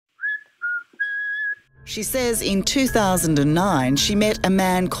She says in 2009 she met a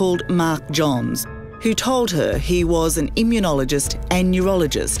man called Mark Johns, who told her he was an immunologist and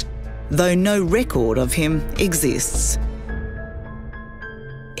neurologist, though no record of him exists.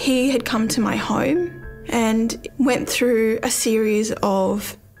 He had come to my home and went through a series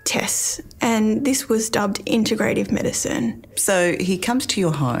of tests, and this was dubbed integrative medicine. So he comes to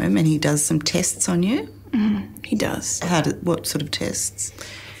your home and he does some tests on you? He does. What sort of tests?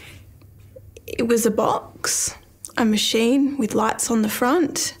 It was a box, a machine with lights on the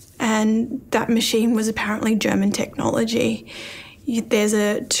front, and that machine was apparently German technology. There's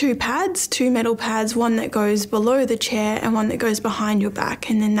two metal pads, one that goes below the chair and one that goes behind your back,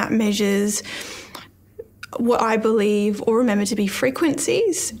 and then that measures what I believe or remember to be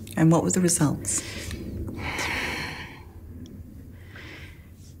frequencies. And what were the results?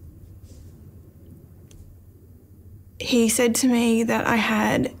 He said to me that I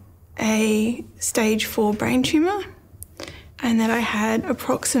had a stage 4 brain tumour and that I had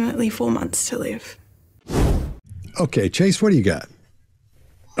approximately 4 months to live. Okay, Chase, what do you got?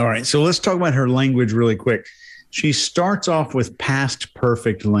 All right, so let's talk about her language really quick. She starts off with past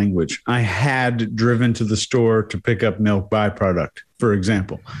perfect language. I had driven to the store to pick up milk byproduct, for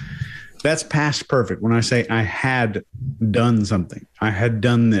example. That's past perfect. When I say I had done something, I had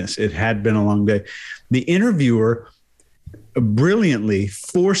done this, it had been a long day. The interviewer brilliantly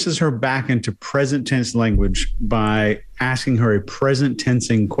forces her back into present tense language by asking her a present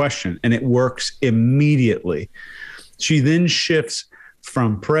tensing question, and it works immediately. She then shifts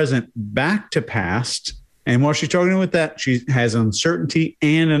from present back to past. And while she's talking with that, she has uncertainty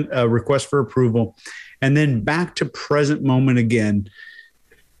and a request for approval, and then back to present moment again.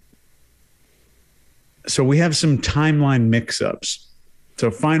 So we have some timeline mix-ups. So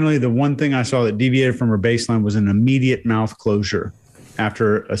finally, the one thing I saw that deviated from her baseline was an immediate mouth closure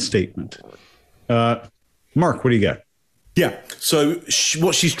after a statement. Mark, what do you got? Yeah. So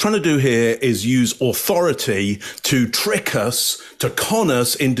what she's trying to do here is use authority to trick us, to con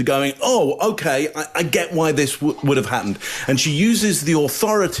us into going, oh, okay, I get why this would have happened. And she uses the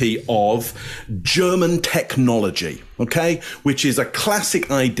authority of German technology, okay, which is a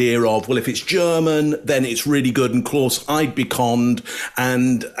classic idea of, well, if it's German, then it's really good. And of course, I'd be conned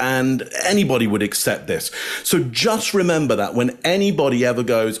and anybody would accept this. So just remember that when anybody ever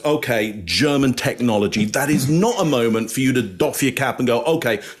goes, okay, German technology, that is not a moment for you to doff your cap and go,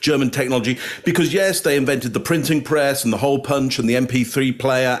 okay, German technology, because yes, they invented the printing press and the hole punch and the MP3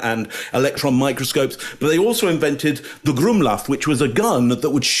 player and electron microscopes, but they also invented the Grumlauf, which was a gun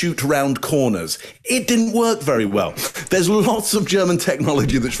that would shoot around corners. It didn't work very well. There's lots of German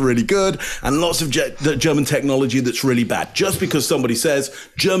technology that's really good and lots of German technology that's really bad. Just because somebody says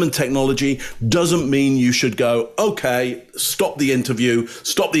German technology doesn't mean you should go, okay, stop the interview,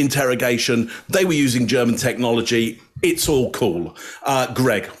 stop the interrogation. They were using German technology. It's all cool.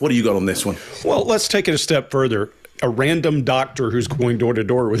 Greg, what do you got on this one? Well, let's take it a step further. A random doctor who's going door to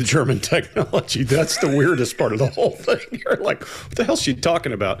door with German technology. That's the weirdest part of the whole thing. You're like, what the hell is she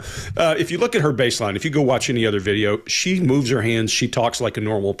talking about? If you look at her baseline, if you go watch any other video, she moves her hands. She talks like a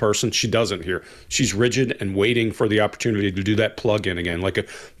normal person. She doesn't here. She's rigid and waiting for the opportunity to do that plug-in again, like a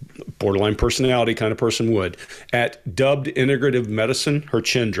borderline personality kind of person would. At dubbed integrative medicine, her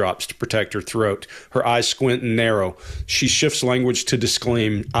chin drops to protect her throat. Her eyes squint and narrow. She shifts language to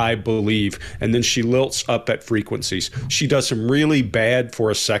disclaim, I believe, and then she lilts up at frequency. She does some really bad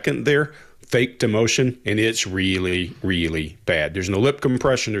for a second there, faked emotion, and it's really, really bad. There's no lip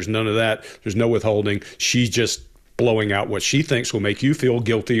compression. There's none of that. There's no withholding. She's just blowing out what she thinks will make you feel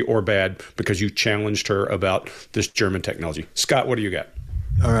guilty or bad because you challenged her about this German technology. Scott, what do you got?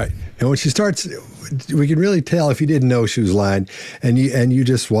 All right. And when she starts, we can really tell if you didn't know she was lying and you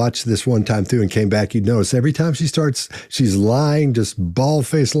just watched this one time through and came back, you'd notice every time she starts, she's lying, just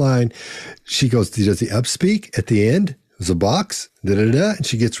bald-faced lying. She does the upspeak at the end. There's a box, da-da-da, and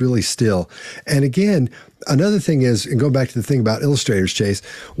she gets really still. And again, another thing is, and going back to the thing about illustrators, Chase,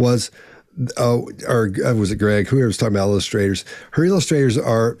 was was it Greg? Whoever was talking about illustrators. Her illustrators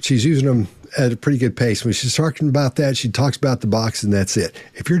she's using them at a pretty good pace. When she's talking about that, she talks about the box and that's it.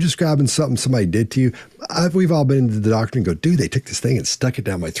 If you're describing something somebody did to you, we've all been to the doctor and go, dude, they took this thing and stuck it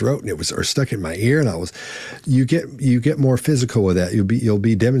down my throat or stuck it in my ear. And you get more physical with that. You'll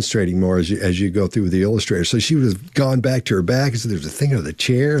be demonstrating more as you go through with the illustrator. So she would have gone back to her back and said, there's a thing on the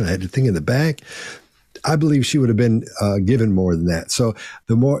chair and I had a thing in the back. I believe she would have been given more than that. So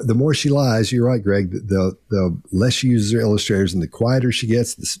the more she lies, you're right, Greg, the less she uses her illustrators and the quieter she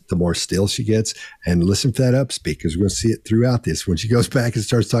gets, the more still she gets. And listen for that upspeak, because we're going to see it throughout this. When she goes back and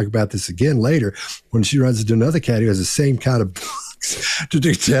starts talking about this again later, when she runs into another cat who has the same kind of box to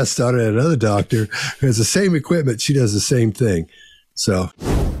do tests on it, another doctor who has the same equipment, she does the same thing. So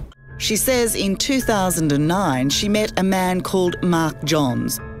She says in 2009 she met a man called Mark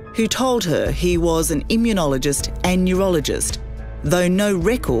Johns, who told her he was an immunologist and neurologist, though no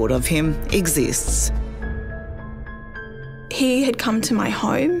record of him exists. He had come to my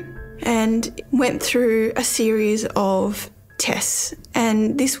home and went through a series of tests,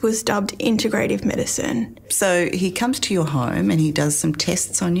 and this was dubbed integrative medicine. So he comes to your home and he does some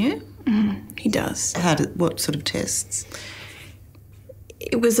tests on you? He does. What sort of tests?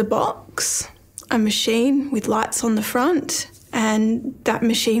 It was a box, a machine with lights on the front, and that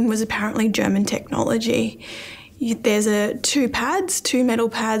machine was apparently German technology. There's two metal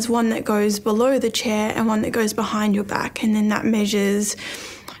pads, one that goes below the chair and one that goes behind your back, and then that measures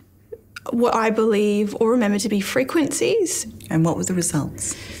what I believe or remember to be frequencies. And what were the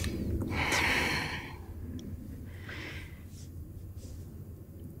results?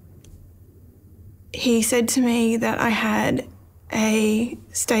 He said to me that I had a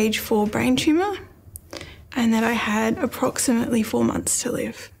stage 4 brain tumour and that I had approximately 4 months to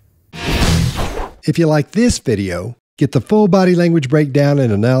live. if you like this video, get the full body language breakdown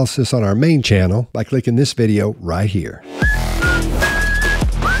and analysis on our main channel by clicking this video right here.